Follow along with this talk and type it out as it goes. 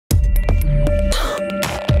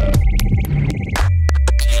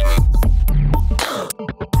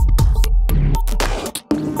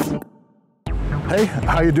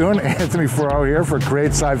How you doing? Anthony Ferro here for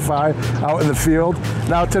Create Sci-Fi out in the field.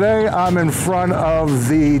 Now today I'm in front of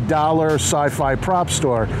the Dollar Sci-Fi prop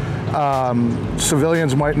store.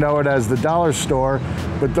 Civilians might know it as the Dollar Store,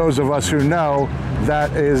 but those of us who know,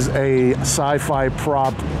 that is a sci-fi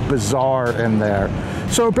prop bazaar in there.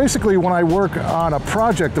 So basically when I work on a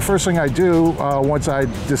project, the first thing I do once I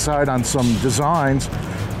decide on some designs,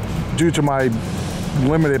 due to my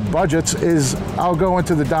limited budgets, is I'll go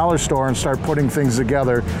into the dollar store and start putting things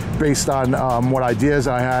together based on what ideas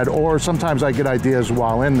I had, or sometimes I get ideas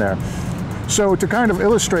while in there. So to kind of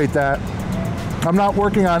illustrate that, I'm not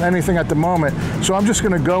working on anything at the moment, so I'm just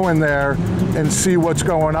going to go in there and see what's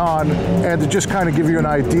going on, and to just kind of give you an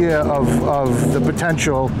idea of the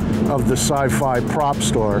potential of the sci-fi prop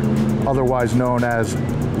store, otherwise known as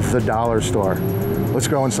the dollar store. Let's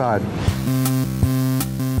go inside.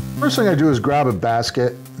 First thing I do is grab a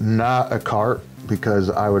basket, not a cart, because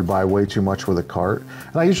I would buy way too much with a cart.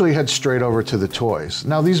 And I usually head straight over to the toys.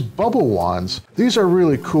 Now these bubble wands, these are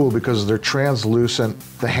really cool because they're translucent.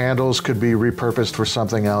 The handles could be repurposed for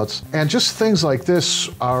something else. And just things like this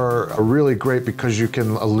are really great because you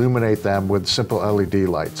can illuminate them with simple LED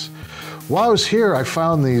lights. While I was here, I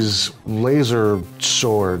found these laser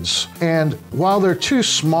swords. And while they're too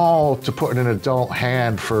small to put in an adult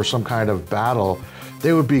hand for some kind of battle,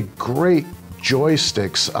 they would be great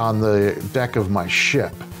joysticks on the deck of my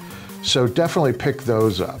ship. So definitely pick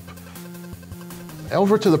those up.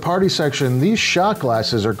 Over to the party section, these shot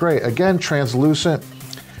glasses are great. Again, translucent.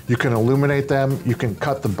 You can illuminate them. You can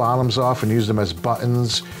cut the bottoms off and use them as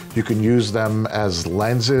buttons. You can use them as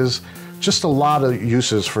lenses. Just a lot of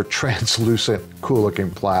uses for translucent, cool looking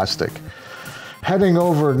plastic. Heading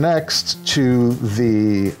over next to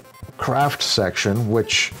the craft section,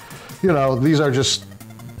 which, you know, these are just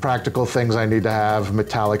practical things I need to have,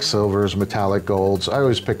 metallic silvers, metallic golds. I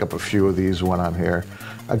always pick up a few of these when I'm here.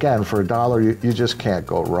 Again, for $1, you just can't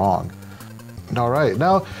go wrong. All right,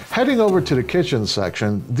 now heading over to the kitchen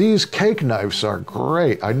section, these cake knives are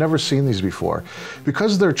great. I've never seen these before.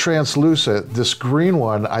 Because they're translucent, this green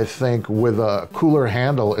one, I think, with a cooler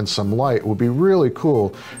handle and some light would be really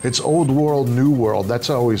cool. It's old world, new world. That's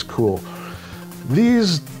always cool.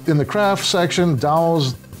 These in the craft section,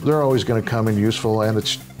 dowels, they're always going to come in useful, and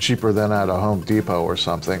it's cheaper than at a Home Depot or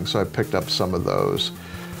something, so I picked up some of those.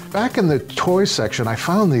 Back in the toy section, I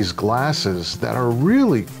found these glasses that are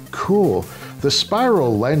really cool. The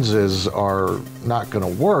spiral lenses are not going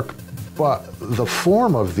to work, but the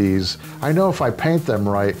form of these, I know if I paint them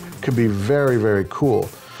right, could be very, very cool.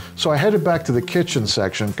 So I headed back to the kitchen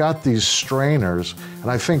section, got these strainers, and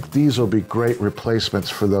I think these will be great replacements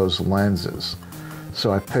for those lenses.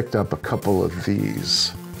 So I picked up a couple of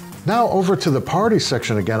these. Now over to the party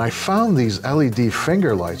section again, I found these LED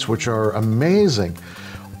finger lights, which are amazing.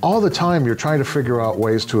 All the time you're trying to figure out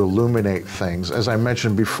ways to illuminate things, as I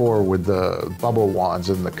mentioned before with the bubble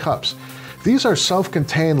wands and the cups. These are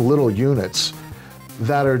self-contained little units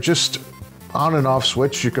that are just on and off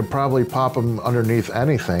switch. You could probably pop them underneath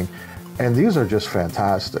anything, and these are just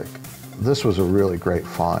fantastic. This was a really great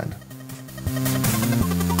find.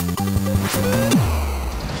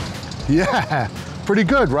 Yeah. Pretty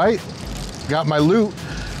good, right? Got my loot.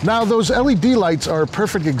 Now those LED lights are a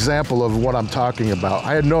perfect example of what I'm talking about.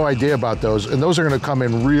 I had no idea about those, and those are going to come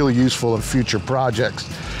in really useful in future projects.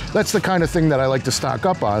 That's the kind of thing that I like to stock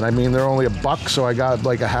up on. I mean, they're only $1, so I got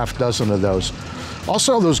like a half dozen of those.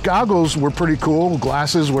 Also, those goggles were pretty cool,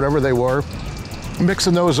 glasses, whatever they were.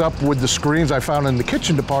 Mixing those up with the screens I found in the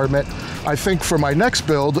kitchen department, I think for my next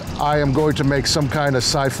build, I am going to make some kind of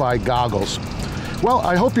sci-fi goggles. Well,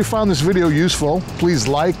 I hope you found this video useful. Please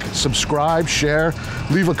like, subscribe, share,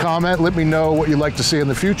 leave a comment, let me know what you'd like to see in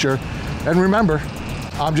the future. And remember,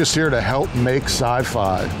 I'm just here to help make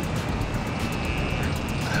sci-fi.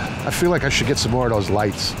 I feel like I should get some more of those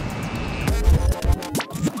lights.